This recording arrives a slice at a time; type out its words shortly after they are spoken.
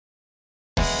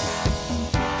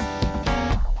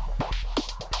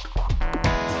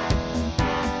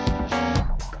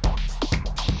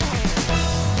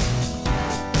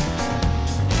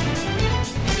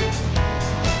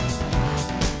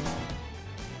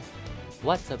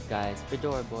What's up guys,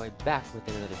 Fedora Boy back with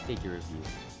another figure review.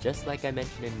 Just like I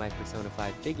mentioned in my Persona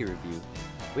 5 figure review,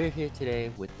 we're here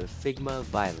today with the Figma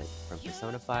Violet from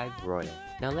Persona 5 Royal.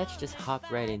 Now let's just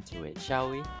hop right into it, shall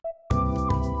we?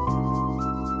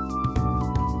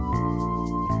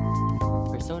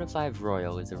 Persona 5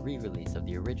 Royal is a re-release of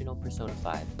the original Persona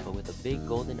 5, but with a big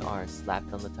golden R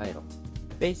slapped on the title.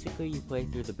 Basically, you play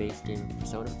through the base game of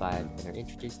Persona 5 and are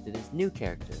introduced to this new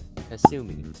character,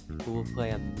 Kasumi, who will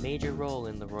play a major role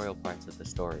in the royal parts of the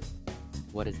story.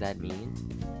 What does that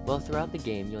mean? Well, throughout the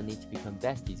game, you'll need to become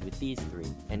besties with these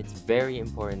three, and it's very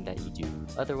important that you do.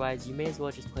 Otherwise, you may as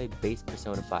well just play base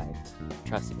Persona 5.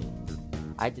 Trust me.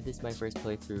 I did this my first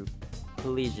playthrough.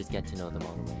 Please just get to know them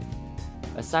all the way.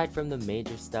 Aside from the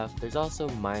major stuff, there's also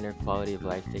minor quality of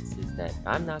life fixes that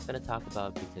I'm not going to talk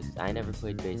about because I never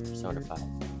played base Persona 5,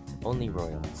 only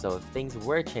Royal, so if things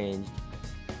were changed,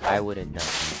 I wouldn't know.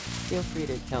 Feel free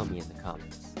to tell me in the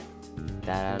comments.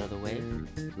 That out of the way,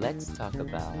 let's talk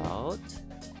about...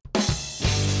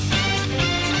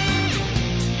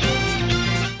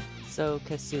 So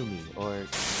Kasumi, or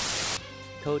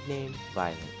codename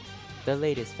Violet, the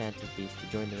latest Phantom Thief to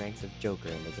join the ranks of Joker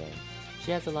in the game. She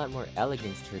has a lot more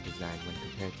elegance to her design when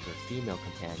compared to her female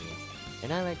companions,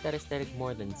 and I like that aesthetic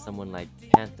more than someone like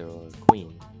Panther or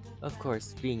Queen. Of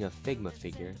course, being a Figma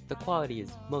figure, the quality is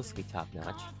mostly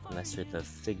top-notch, unless you're the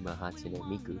Figma Hatsune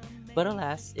Miku, but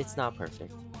alas, it's not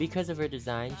perfect. Because of her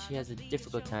design, she has a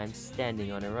difficult time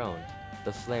standing on her own,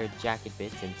 the flared jacket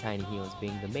bits and tiny heels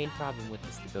being the main problem with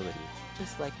the stability,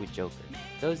 just like with Joker.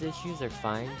 Those issues are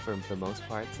fine for the most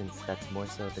part since that's more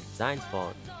so the design's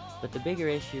fault, but the bigger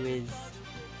issue is,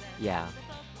 yeah,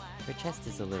 her chest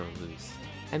is a little loose.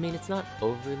 I mean, it's not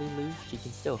overly loose, she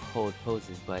can still hold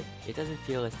poses, but it doesn't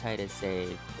feel as tight as, say,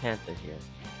 Panther here.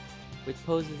 With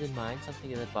poses in mind,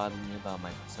 something that bothered me about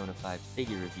my Persona 5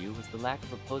 figure review was the lack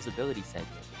of a posability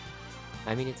segment.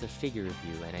 I mean, it's a figure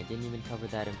review, and I didn't even cover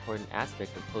that important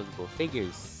aspect of posable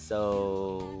figures,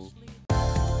 so...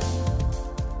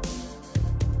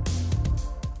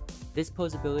 This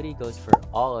posability goes for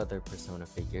all other Persona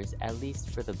figures, at least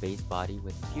for the base body,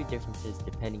 with a few differences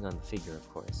depending on the figure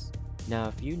of course. Now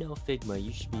if you know Figma,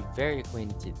 you should be very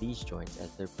acquainted to these joints as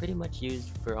they're pretty much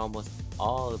used for almost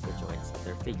all of the joints of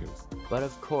their figures. But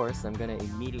of course, I'm gonna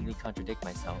immediately contradict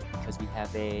myself because we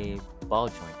have a ball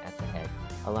joint at the head,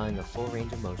 allowing a full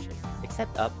range of motion,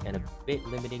 except up and a bit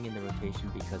limiting in the rotation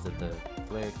because of the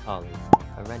flared collars,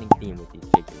 a running theme with these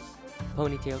figures.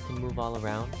 Ponytail can move all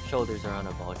around, shoulders are on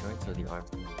a ball joint so the arms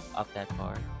can move up that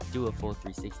far, do a full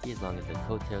 360 as long as the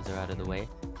coattails are out of the way,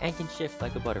 and can shift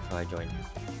like a butterfly joint.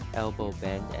 Elbow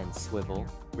bend and swivel,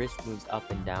 wrist moves up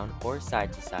and down or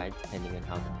side to side depending on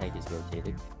how the peg is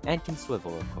rotated, and can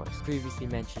swivel of course. Previously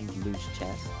mentioned loose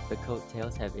chest, the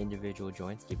coattails have individual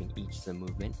joints giving each some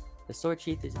movement. The sword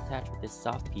sheath is attached with this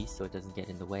soft piece so it doesn't get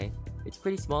in the way. It's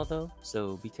pretty small though,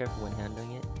 so be careful when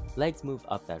handling it. Legs move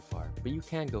up that far, but you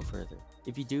can go further.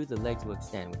 If you do, the legs will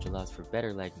extend, which allows for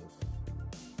better leg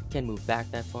movement. Can move back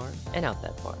that far and out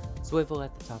that far. Swivel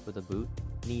at the top of the boot,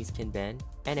 knees can bend,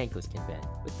 and ankles can bend,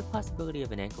 with the possibility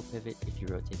of an ankle pivot if you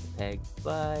rotate the peg,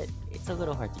 but it's a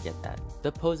little hard to get that.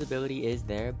 The posability is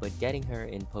there, but getting her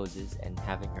in poses and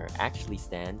having her actually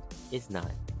stand is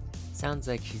not. Sounds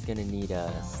like she's gonna need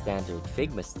a standard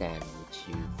Figma stand, which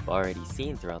you've already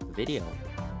seen throughout the video.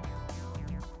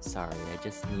 Sorry, I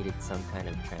just needed some kind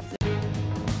of transition.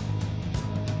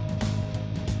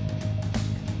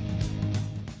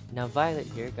 Now Violet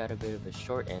here got a bit of a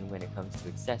short end when it comes to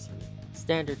accessories.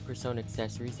 Standard Persona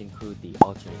accessories include the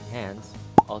alternate hands,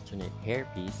 alternate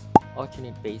hairpiece,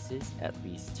 alternate bases, at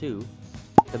least 2,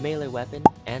 the melee weapon,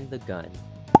 and the gun.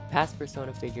 Past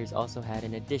Persona figures also had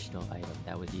an additional item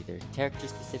that was either character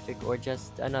specific or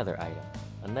just another item,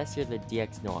 unless you're the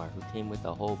DX Noir who came with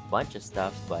a whole bunch of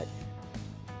stuff, but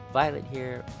Violet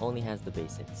here only has the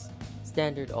basics.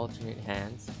 Standard alternate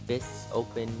hands, fists,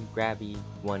 open, grabby,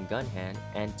 1 gun hand,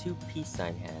 and 2 peace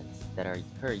sign hands that are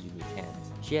her unique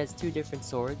hands. She has 2 different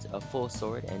swords, a full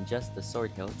sword and just the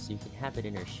sword hilt so you can have it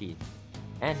in her sheath.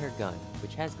 And her gun,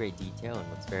 which has great detail and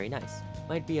looks very nice.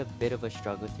 Might be a bit of a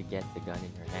struggle to get the gun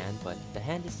in her hand, but the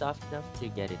hand is soft enough to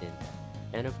get it in there.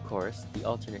 And of course, the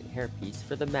alternate hairpiece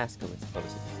for the masculine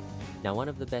poses. Now one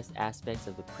of the best aspects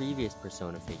of the previous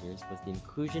Persona figures was the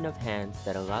inclusion of hands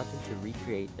that allowed them to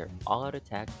recreate their all-out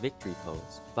attack victory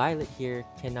pose. Violet here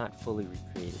cannot fully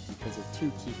recreate it because of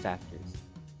 2 key factors.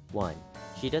 1.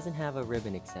 She doesn't have a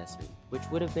ribbon accessory, which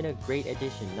would have been a great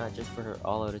addition not just for her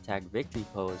all-out attack victory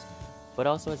pose, but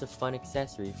also as a fun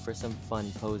accessory for some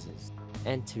fun poses.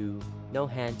 And 2. No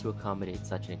hand to accommodate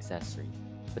such an accessory.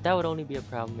 but that would only be a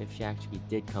problem if she actually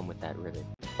did come with that ribbon.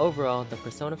 Overall, the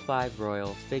Persona 5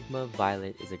 Royal Figma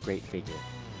Violet is a great figure.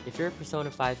 If you're a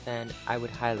Persona 5 fan, I would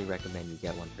highly recommend you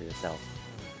get one for yourself.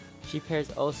 She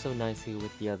pairs oh so nicely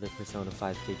with the other Persona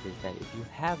 5 figures that if you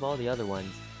have all the other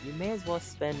ones, you may as well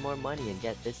spend more money and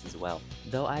get this as well.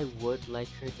 Though I would like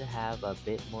her to have a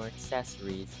bit more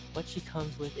accessories, what she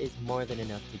comes with is more than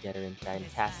enough to get her in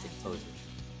fantastic poses.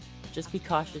 Just be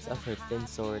cautious of her thin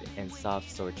sword and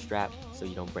soft sword strap so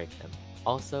you don't break them.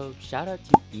 Also, shout out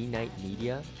to eKnight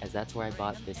Media, as that's where I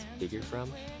bought this figure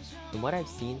from. From what I've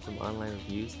seen from online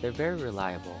reviews, they're very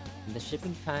reliable, and the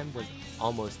shipping time was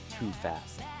almost too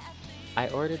fast. I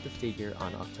ordered the figure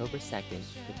on October 2nd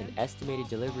with an estimated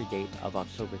delivery date of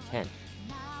October 10th.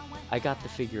 I got the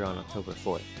figure on October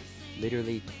 4th,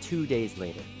 literally 2 days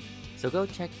later. So go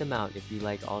check them out if you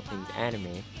like all things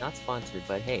anime, not sponsored,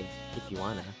 but hey, if you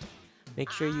wanna. Make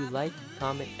sure you like,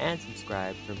 comment, and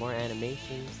subscribe for more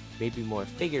animations, maybe more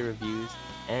figure reviews,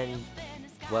 and,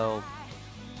 well,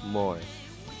 more.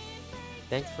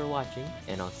 Thanks for watching,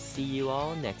 and I'll see you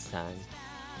all next time.